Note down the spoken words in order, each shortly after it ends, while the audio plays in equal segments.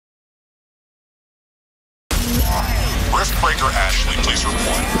Riftbreaker Ashley, please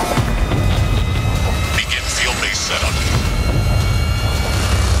report. Begin field-based setup.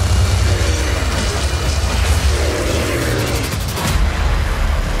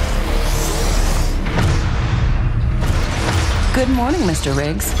 Good morning, Mr.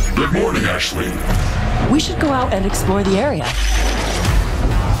 Rigz. Good morning, Ashley. We should go out and explore the area.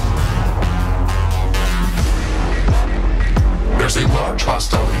 There's a large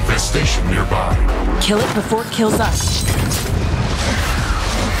hostile infestation nearby. Kill it before it kills us.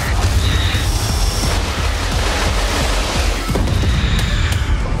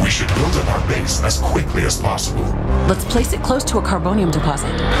 We should build up our base as quickly as possible. Let's place it close to a carbonium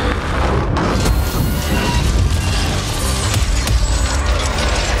deposit.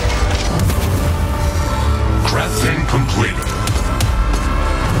 Crafting completed.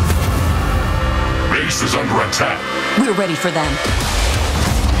 Base is under attack. We're ready for them.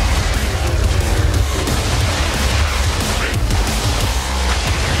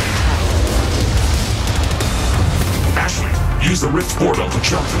 Ashley, use the rift portal to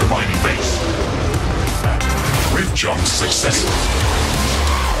jump to the mining base. Rift jump successful.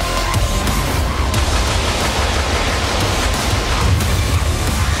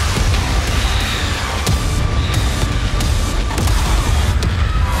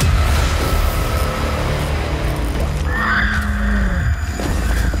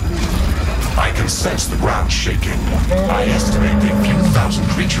 Sense the ground shaking. I estimate a few thousand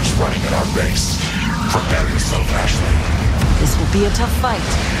creatures running at our base. Prepare yourself, Ashley. This will be a tough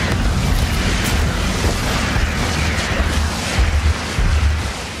fight.